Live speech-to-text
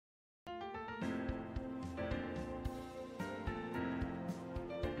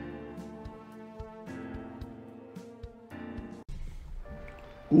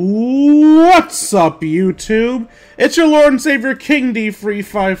What's up, YouTube? It's your Lord and Savior King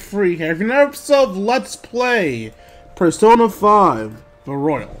D353 here for another episode of Let's Play Persona 5 The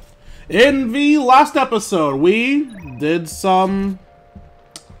Royal. In the last episode, we did some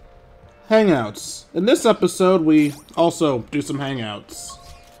hangouts. In this episode, we also do some hangouts.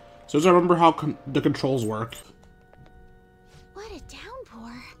 So just remember how the controls work. What a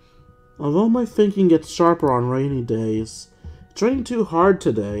downpour. Although my thinking gets sharper on rainy days, it's raining too hard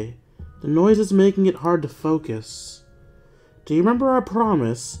today. The noise is making it hard to focus. Do you remember our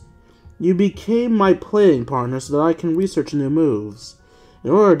promise? You became my playing partner so that I can research new moves.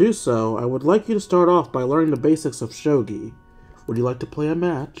 In order to do so, I would like you to start off by learning the basics of shogi. Would you like to play a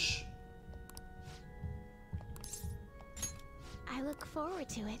match? I look forward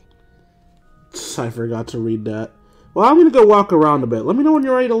to it. I forgot to read that. Well, I'm gonna go walk around a bit. Let me know when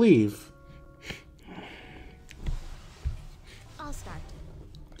you're ready to leave.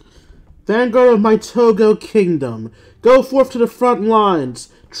 Vanguard of my Togo kingdom, go forth to the front lines,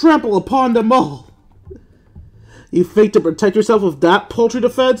 trample upon them all. You think to protect yourself with that paltry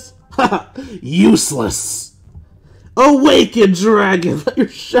defense? Ha! Useless! Awaken, dragon! Let your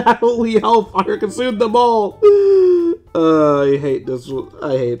shadowy hellfire consume them all! I hate this.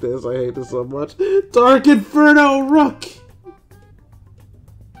 I hate this so much. Dark Inferno Rook!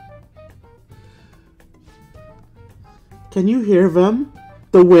 Can you hear them?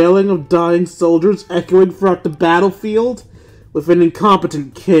 The wailing of dying soldiers echoing throughout the battlefield? With an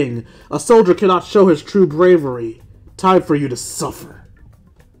incompetent king, a soldier cannot show his true bravery. Time for you to suffer.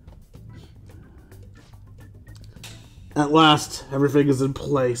 At last, everything is in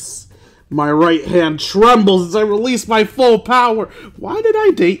place. My right hand trembles as I release my full power. Why did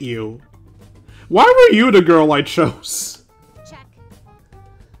I date you? Why were you the girl I chose? Check.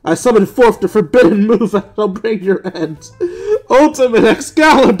 I summon forth the forbidden move and I'll bring your end. Ultimate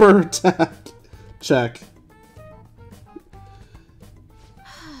Excalibur attack! Check.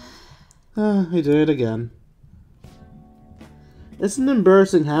 I did it again. It's an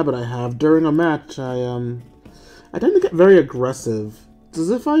embarrassing habit I have. During a match, I tend to get very aggressive. It's as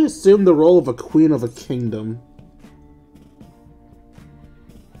if I assume the role of a queen of a kingdom.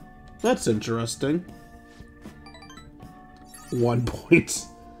 That's interesting. 1 point.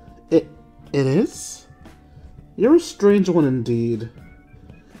 It is? You're a strange one indeed.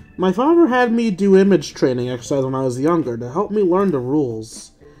 My father had me do image training exercise when I was younger to help me learn the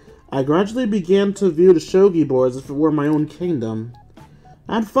rules. I gradually began to view the shogi board as if it were my own kingdom.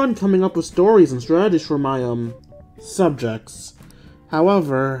 I had fun coming up with stories and strategies for my, subjects.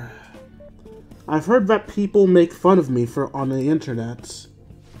 However, I've heard that people make fun of me on the internet.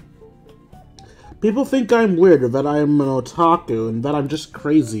 People think I'm weird or that I'm an otaku and that I'm just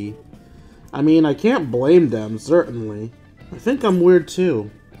crazy. I mean, I can't blame them, certainly. I think I'm weird too.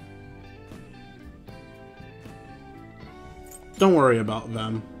 Don't worry about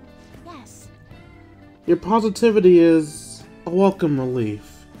them. Yes. Your positivity is a welcome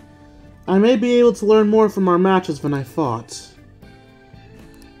relief. I may be able to learn more from our matches than I thought.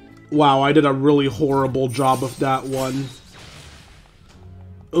 Wow, I did a really horrible job of that one.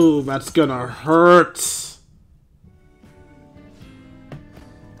 Ooh, that's gonna hurt.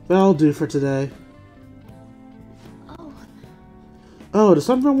 That'll do for today. Oh, there's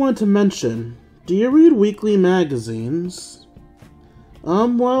something I wanted to mention. Do you read weekly magazines?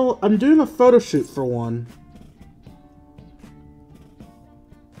 Well, I'm doing a photo shoot for one.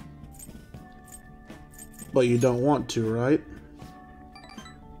 But you don't want to, right?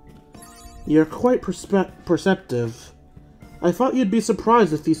 You're quite perceptive. I thought you'd be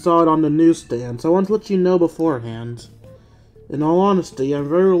surprised if you saw it on the newsstand, so I wanted to let you know beforehand. In all honesty, I'm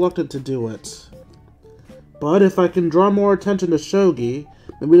very reluctant to do it. But if I can draw more attention to shogi,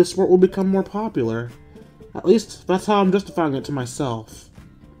 maybe the sport will become more popular. At least, that's how I'm justifying it to myself.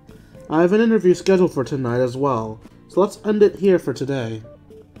 I have an interview scheduled for tonight as well, so let's end it here for today.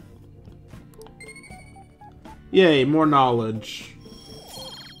 Yay, more knowledge.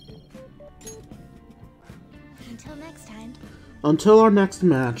 Until next time. Until our next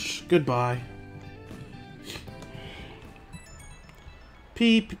match, goodbye.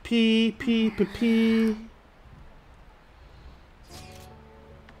 Pee pee pee pee pee.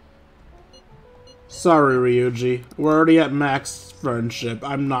 Sorry, Ryuji. We're already at max friendship.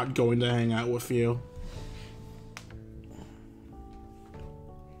 I'm not going to hang out with you.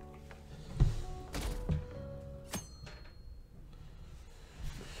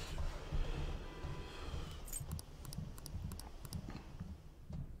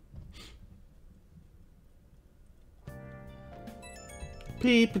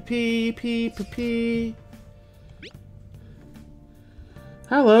 Pee pee pee pee pee pee.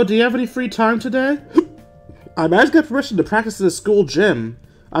 Hello, do you have any free time today? I managed to get permission to practice in the school gym.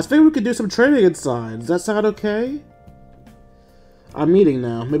 I was thinking we could do some training inside. Does that sound okay? I'm eating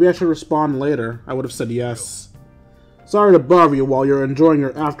now. Maybe I should respond later. I would have said yes. Sorry to bother you while you're enjoying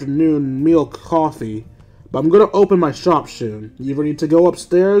your afternoon meal coffee, but I'm gonna open my shop soon. You either need to go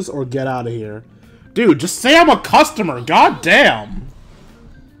upstairs or get out of here. Dude, just say I'm a customer, god damn!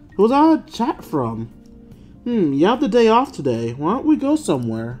 Who's that chat from? You have the day off today. Why don't we go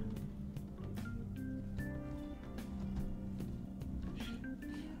somewhere?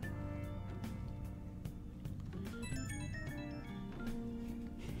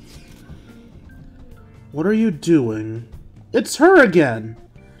 What are you doing? It's her again!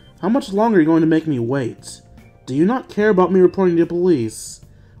 How much longer are you going to make me wait? Do you not care about me reporting to police?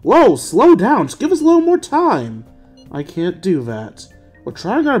 Whoa, slow down! Just give us a little more time! I can't do that. We're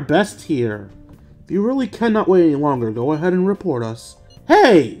trying our best here. If you really cannot wait any longer, go ahead and report us.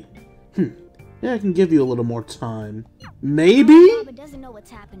 Hey! Yeah, I can give you a little more time. Maybe? Baba doesn't know what's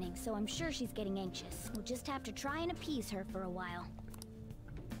happening, so I'm sure she's getting anxious. We'll just have to try and appease her for a while.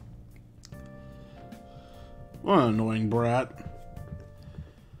 What an annoying brat.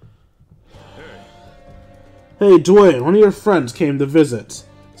 Hey, Dwayne, one of your friends came to visit.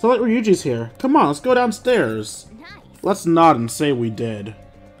 So like Ryuji's here. Come on, let's go downstairs. Nice. Let's nod and say we did.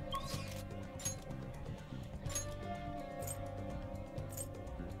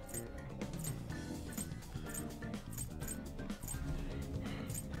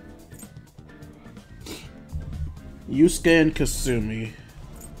 Yusuke and Kasumi.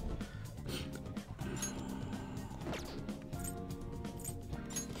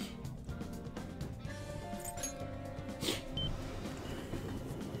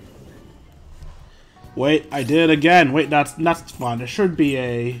 Wait, I did it again. Wait, that's fun. There should be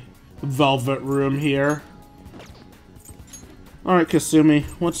a velvet room here. Alright, Kasumi,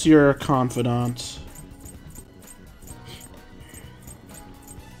 what's your confidant?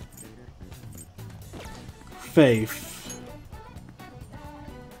 Faith.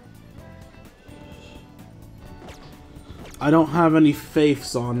 I don't have any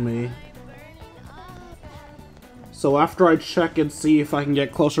faiths on me. So after I check and see if I can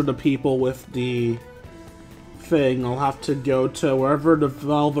get closer to people with the thing, I'll have to go to wherever the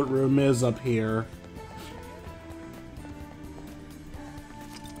velvet room is up here.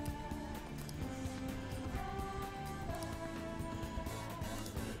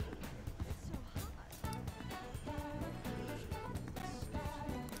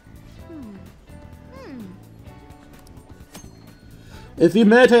 If you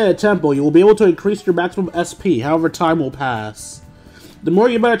meditate at a temple, you will be able to increase your maximum SP, however time will pass. The more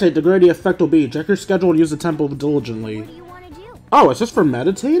you meditate, the greater the effect will be. Check your schedule and use the temple diligently. What do you want to do? Oh, it's just for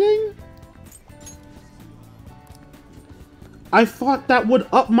meditating? I thought that would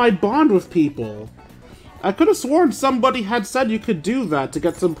up my bond with people. I could have sworn somebody had said you could do that to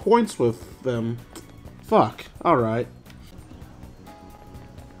get some points with them. Fuck. Alright.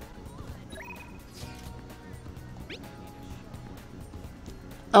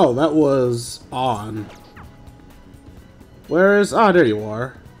 Oh, that was on. Where is... Ah, there you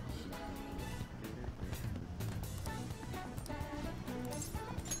are.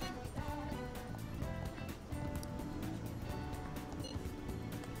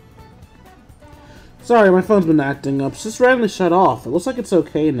 Sorry, my phone's been acting up. It's just randomly shut off. It looks like it's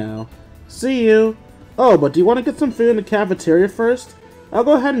okay now. See you. Oh, but do you want to get some food in the cafeteria first? I'll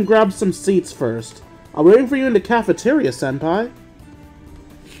go ahead and grab some seats first. I'm waiting for you in the cafeteria, Senpai.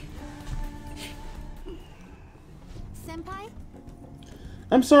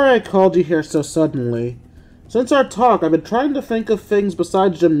 I'm sorry I called you here so suddenly. Since our talk, I've been trying to think of things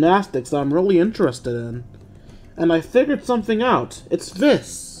besides gymnastics that I'm really interested in. And I figured something out. It's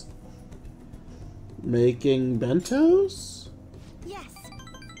this. Making bentos? Yes.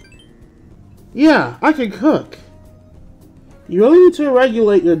 Yeah, I can cook. You really need to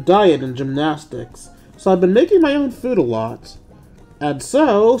regulate your diet in gymnastics, so I've been making my own food a lot. And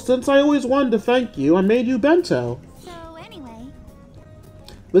so, since I always wanted to thank you, I made you bento.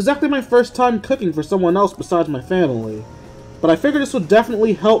 It was exactly my first time cooking for someone else besides my family, but I figured this would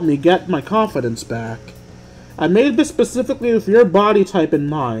definitely help me get my confidence back. I made this specifically with your body type in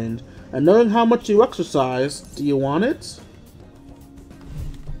mind, and knowing how much you exercise, do you want it?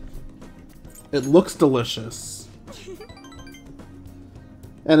 It looks delicious.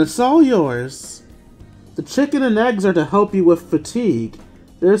 And it's all yours. The chicken and eggs are to help you with fatigue.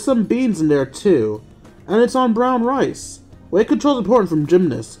 There's some beans in there too, and it's on brown rice. Weight control is important from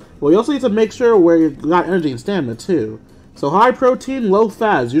gymnasts, but you also need to make sure where you've got energy and stamina too. So high protein, low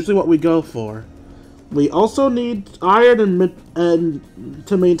fat is usually what we go for. We also need iron and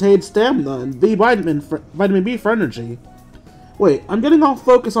to maintain stamina and vitamin B for energy. Wait, I'm getting all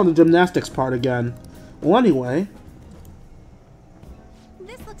focused on the gymnastics part again. Well, anyway.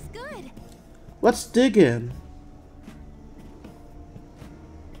 This looks good. Let's dig in.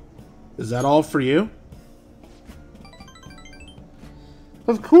 Is that all for you?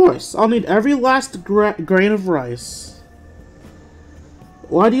 Of course, I'll need every last grain of rice.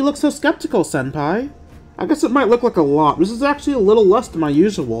 Why do you look so skeptical, Senpai? I guess it might look like a lot. This is actually a little less than my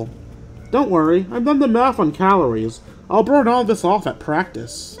usual. Don't worry, I've done the math on calories. I'll burn all this off at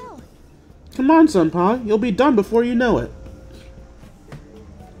practice. No. Come on, Senpai. You'll be done before you know it.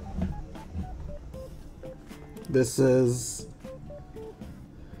 This is...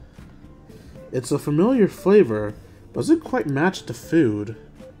 It's a familiar flavor, but doesn't quite match the food.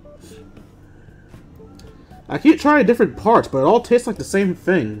 I keep trying different parts, but it all tastes like the same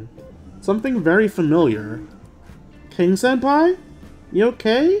thing. Something very familiar. King Senpai? You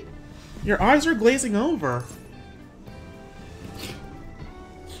okay? Your eyes are glazing over.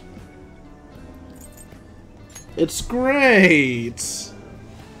 It's great!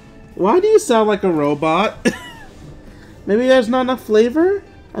 Why do you sound like a robot? Maybe there's not enough flavor?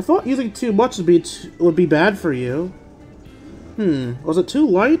 I thought using too much would be bad for you. Was it too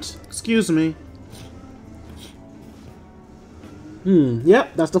light? Excuse me.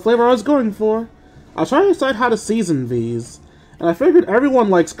 Yep, that's the flavor I was going for. I was trying to decide how to season these, and I figured everyone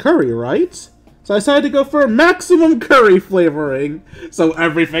likes curry, right? So I decided to go for maximum curry flavoring, so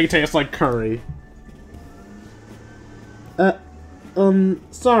everything tastes like curry.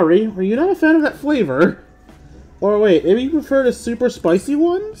 Sorry, are you not a fan of that flavor? Or wait, maybe you prefer the super spicy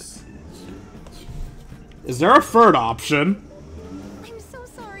ones? Is there a third option? I'm so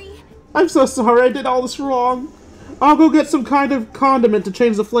sorry. I'm so sorry I did all this wrong. I'll go get some kind of condiment to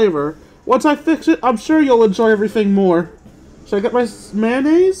change the flavor. Once I fix it, I'm sure you'll enjoy everything more. Should I get my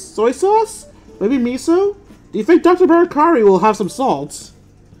mayonnaise? Soy sauce? Maybe miso? Do you think Dr. Barakari will have some salt?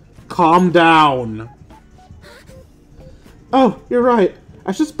 Calm down. Oh, you're right.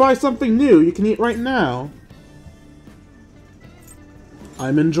 I should just buy something new you can eat right now.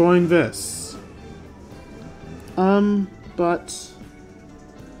 I'm enjoying this. But...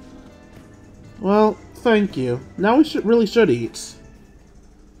 Well, thank you. Now we really should eat.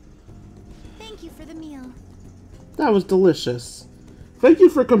 Thank you for the meal. That was delicious. Thank you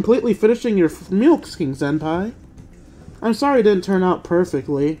for completely finishing your meal, King Senpai. I'm sorry it didn't turn out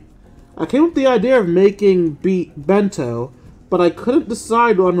perfectly. I came up with the idea of making bento, but I couldn't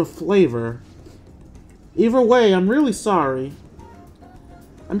decide on the flavor. Either way, I'm really sorry.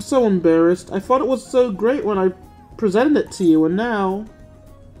 I'm so embarrassed. I thought it was so great when I presented it to you, and now...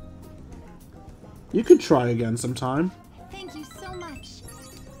 You could try again sometime. Thank you so much.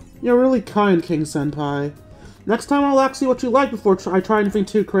 You're really kind, King Senpai. Next time I'll ask you what you like before I try anything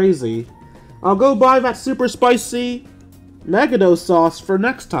too crazy. I'll go buy that super spicy Megado sauce for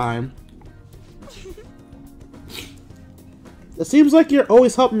next time. It seems like you're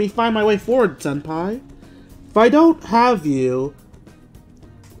always helping me find my way forward, Senpai. If I didn't have you,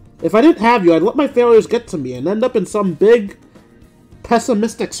 I'd let my failures get to me and end up in some big,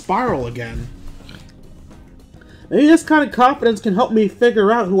 pessimistic spiral again. Maybe this kind of confidence can help me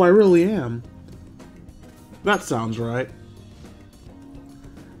figure out who I really am. That sounds right.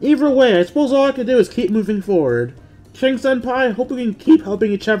 Either way, I suppose all I can do is keep moving forward. King Senpai, I hope we can keep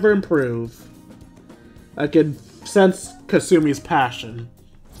helping each other improve. I can sense Kasumi's passion.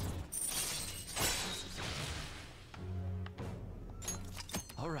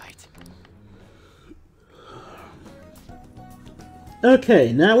 Alright.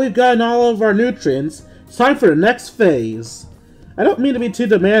 Okay, now we've gotten all of our nutrients, it's time for the next phase. I don't mean to be too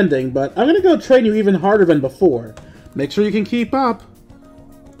demanding, but I'm gonna go train you even harder than before. Make sure you can keep up.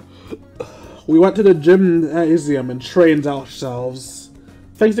 We went to the gymnasium and trained ourselves.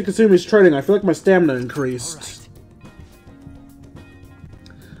 Thanks to Kasumi's training, I feel like my stamina increased.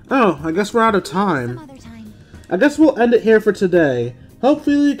 Oh, I guess we're out of time. Some other time. I guess we'll end it here for today.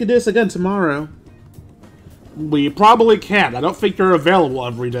 Hopefully we can do this again tomorrow. We probably can. I don't think you're available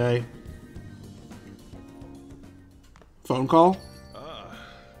every day. Phone call?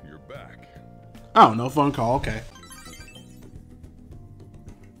 You're back. Oh, no phone call. Okay.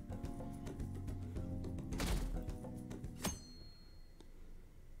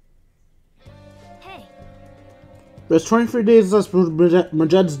 Hey, There's 23 days left for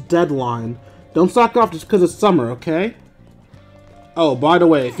Majed's deadline. Don't slack off just because it's summer, okay? Oh, by the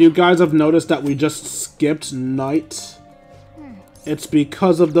way, if you guys have noticed that we just skipped night, it's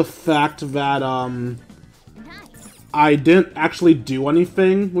because of the fact that, nice. I didn't actually do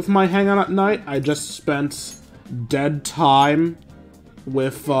anything with my hangout at night. I just spent dead time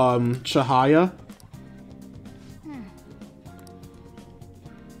with Chihaya.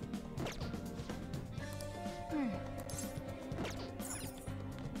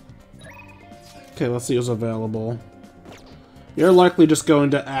 Okay, let's see who's available. You're likely just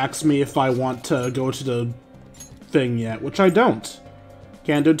going to ask me if I want to go to the thing yet, which I don't.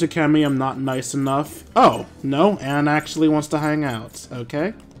 Can't do it to Kemi, I'm not nice enough. Oh, no, Anne actually wants to hang out.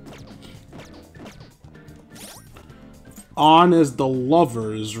 Okay. On is the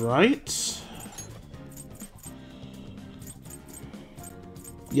lovers, right?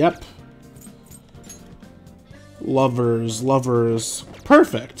 Yep. Lovers, lovers.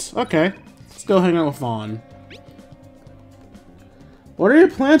 Perfect. Okay. Let's go hang out with On. What are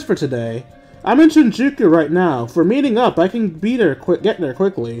your plans for today? I'm in Shinjuku right now. For meeting up, I can be there get there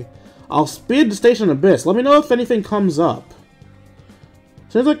quickly. I'll speed to Station Abyss. Let me know if anything comes up.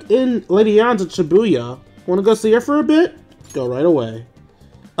 Seems like Lady Ann's at Shibuya. Wanna go see her for a bit? Go right away.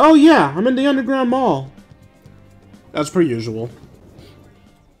 Oh yeah, I'm in the Underground Mall. As per usual.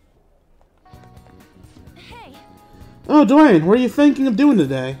 Hey. Oh, Dwayne, what are you thinking of doing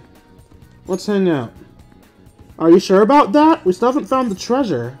today? Let's hang out. Are you sure about that? We still haven't found the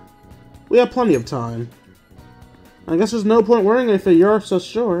treasure. We have plenty of time. I guess there's no point worrying if you're so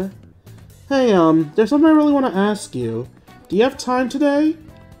sure. Hey, there's something I really want to ask you. Do you have time today?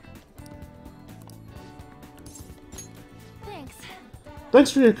 Thanks.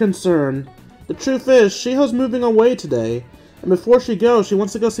 Thanks for your concern. The truth is, Shiho's moving away today, and before she goes, she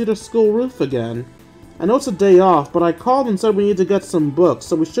wants to go see the school roof again. I know it's a day off, but I called and said we need to get some books,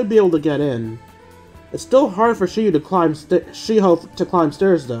 so we should be able to get in. It's still hard for Shiho to climb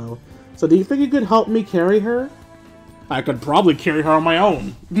stairs, though. So do you think you could help me carry her? I could probably carry her on my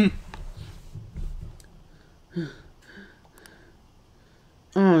own.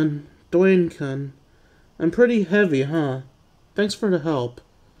 Dwayne-kun. I'm pretty heavy, huh? Thanks for the help.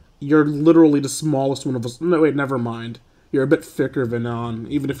 You're literally the smallest one of us. No, wait, never mind. You're a bit thicker than On,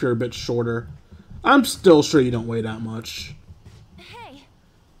 even if you're a bit shorter. I'm still sure you don't weigh that much. Hey.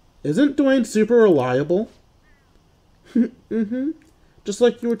 Isn't Dwayne super reliable? Mm-hmm. Just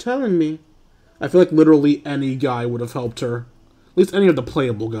like you were telling me. I feel like literally any guy would have helped her. At least any of the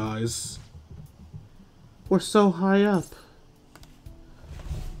playable guys. We're so high up.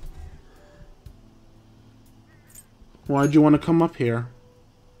 Why'd you want to come up here?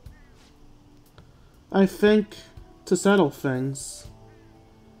 I think to settle things.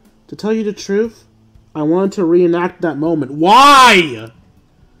 To tell you the truth, I wanted to reenact that moment. Why?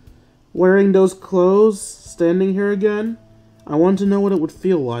 Wearing those clothes, standing here again, I wanted to know what it would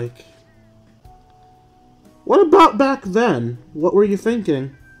feel like. What about back then? What were you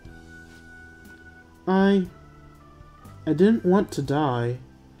thinking? I didn't want to die.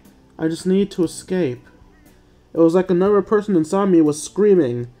 I just needed to escape. It was like another person inside me was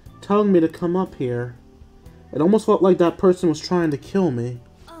screaming, telling me to come up here. It almost felt like that person was trying to kill me.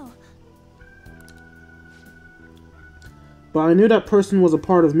 Oh. But I knew that person was a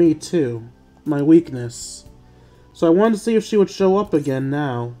part of me too. My weakness. So I wanted to see if she would show up again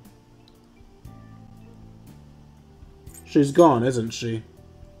now. She's gone, isn't she?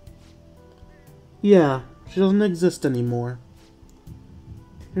 Yeah, she doesn't exist anymore.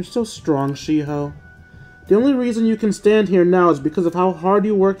 You're so strong, Shiho. The only reason you can stand here now is because of how hard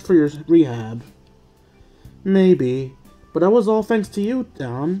you worked for your rehab. Maybe, but that was all thanks to you,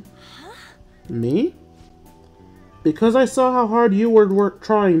 Dom. Huh? Me? Because I saw how hard you were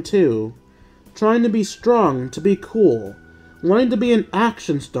trying too. Trying to be strong, to be cool. Wanting to be an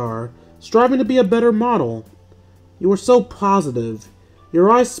action star. Striving to be a better model. You were so positive. Your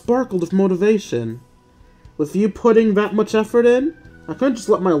eyes sparkled with motivation. With you putting that much effort in, I couldn't just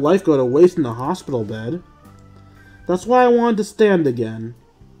let my life go to waste in the hospital bed. That's why I wanted to stand again.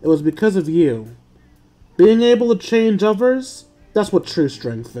 It was because of you. Being able to change others, that's what true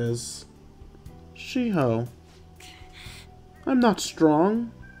strength is. Shiho. I'm not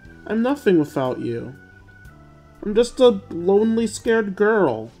strong. I'm nothing without you. I'm just a lonely, scared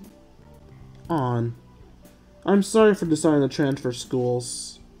girl. On. I'm sorry for deciding to transfer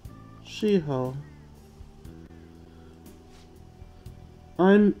schools. Shiho.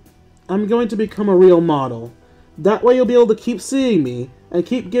 I'm going to become a real model. That way you'll be able to keep seeing me and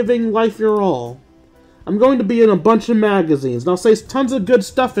keep giving life your all. I'm going to be in a bunch of magazines, and I'll say tons of good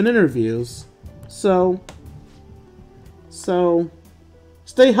stuff in interviews. So,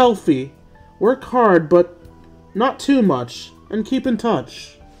 stay healthy, work hard, but not too much, and keep in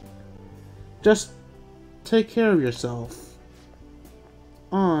touch. Just take care of yourself.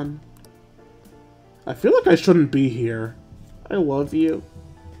 On. I feel like I shouldn't be here. I love you.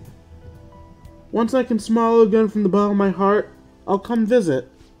 Once I can smile again from the bottom of my heart, I'll come visit.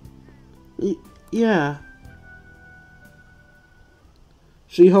 Yeah.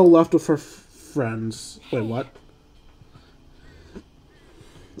 Shiho left with her friends. Wait, what?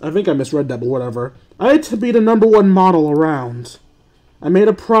 I think I misread that, but whatever. I had to be the #1 model around. I made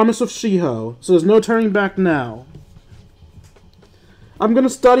a promise with Shiho, so there's no turning back now. I'm gonna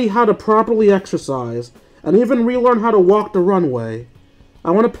study how to properly exercise, and even relearn how to walk the runway.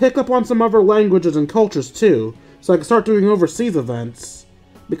 I want to pick up on some other languages and cultures too, so I can start doing overseas events.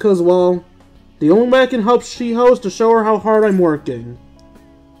 Because, well, the only way I can help Shiho is to show her how hard I'm working.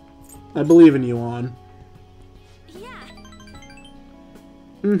 I believe in you, On. Yeah.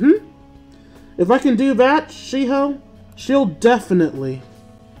 Mm-hmm. If I can do that, Shiho, she'll definitely...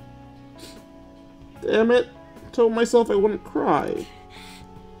 Damn it. Told myself I wouldn't cry.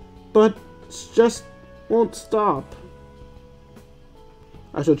 But it just won't stop.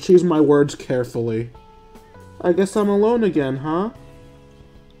 I should choose my words carefully. I guess I'm alone again, huh?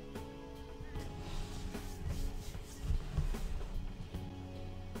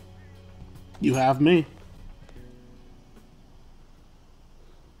 You have me.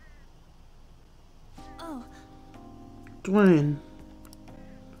 Oh. Dwayne.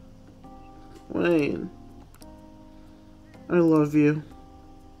 Dwayne. I love you.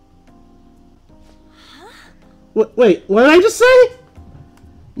 Huh? Wait, what did I just say?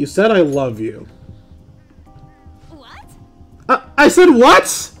 You said I love you. What? I said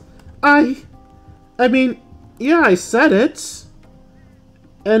what? I mean, yeah, I said it.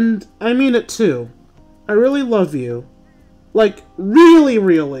 And I mean it too. I really love you. Like, really,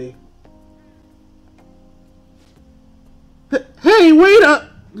 really. Hey, wait up!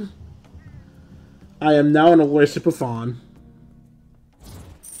 I am now in a relationship with Fawn.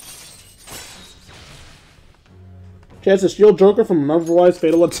 Chance to shield Joker from an otherwise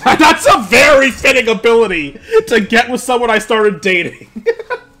fatal attack. That's a very fitting ability to get with someone I started dating.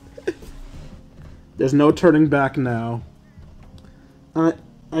 There's no turning back now.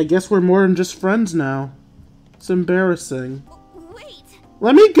 I guess we're more than just friends now. It's embarrassing. Wait.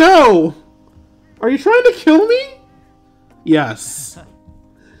 Let me go! Are you trying to kill me? Yes.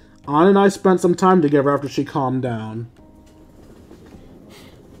 Ann and I spent some time together after she calmed down.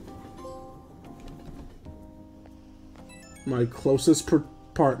 My closest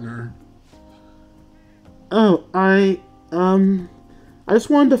partner. Oh, I just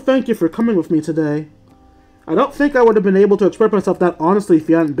wanted to thank you for coming with me today. I don't think I would have been able to express myself that honestly if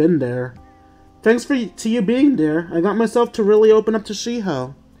you hadn't been there. Thanks to you being there, I got myself to really open up to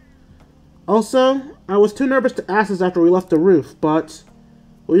Shiho. Also, I was too nervous to ask this after we left the roof, but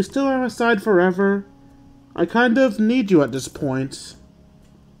will you still on my side forever? I kind of need you at this point.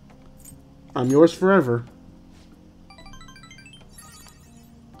 I'm yours forever.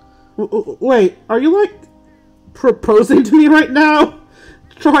 Wait, are you like proposing to me right now?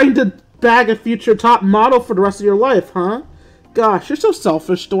 Trying to bag a future top model for the rest of your life, huh? Gosh, you're so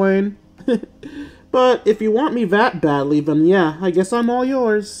selfish, Dwayne. But if you want me that badly, then yeah, I guess I'm all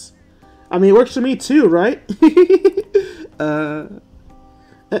yours. I mean, it works for me too, right?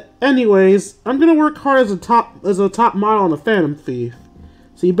 Anyways, I'm gonna work hard as a top model on a Phantom Thief.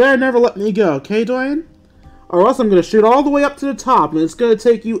 So you better never let me go, okay, Dwayne? Or else I'm gonna shoot all the way up to the top, and it's gonna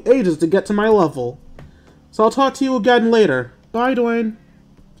take you ages to get to my level. So I'll talk to you again later. Bye, Dwayne.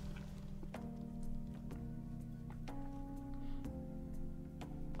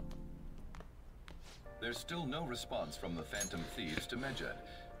 There's still no response from the Phantom Thieves to Medjed.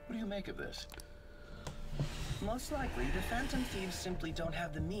 What do you make of this? Most likely, the Phantom Thieves simply don't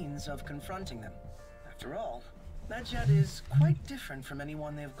have the means of confronting them. After all, Medjed is quite different from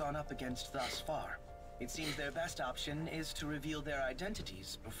anyone they've gone up against thus far. It seems their best option is to reveal their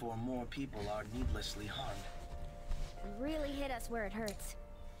identities before more people are needlessly harmed. Really hit us where it hurts.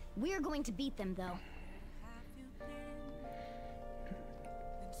 We're going to beat them, though.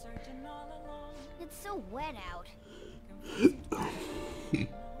 It's so wet out.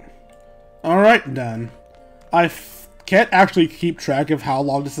 Alright then. I can't actually keep track of how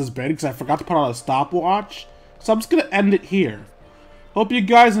long this has been because I forgot to put on a stopwatch. So I'm just going to end it here. Hope you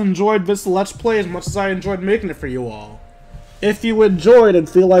guys enjoyed this Let's Play as much as I enjoyed making it for you all. If you enjoyed and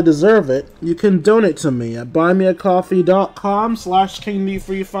feel I deserve it, you can donate to me at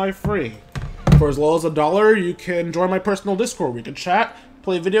buymeacoffee.com/KingD353. For as low as $1, you can join my personal Discord. We can chat,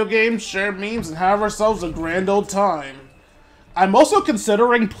 play video games, share memes, and have ourselves a grand old time. I'm also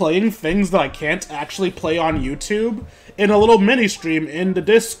considering playing things that I can't actually play on YouTube in a little mini-stream in the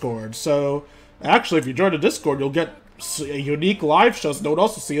Discord. So, actually, if you join the Discord, you'll get unique live shows no one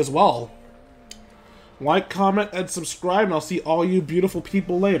else will see as well. Like, comment, and subscribe, and I'll see all you beautiful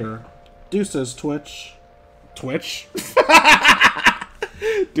people later. Deuces, Twitch. Twitch?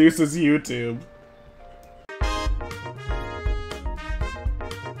 Deuces, YouTube.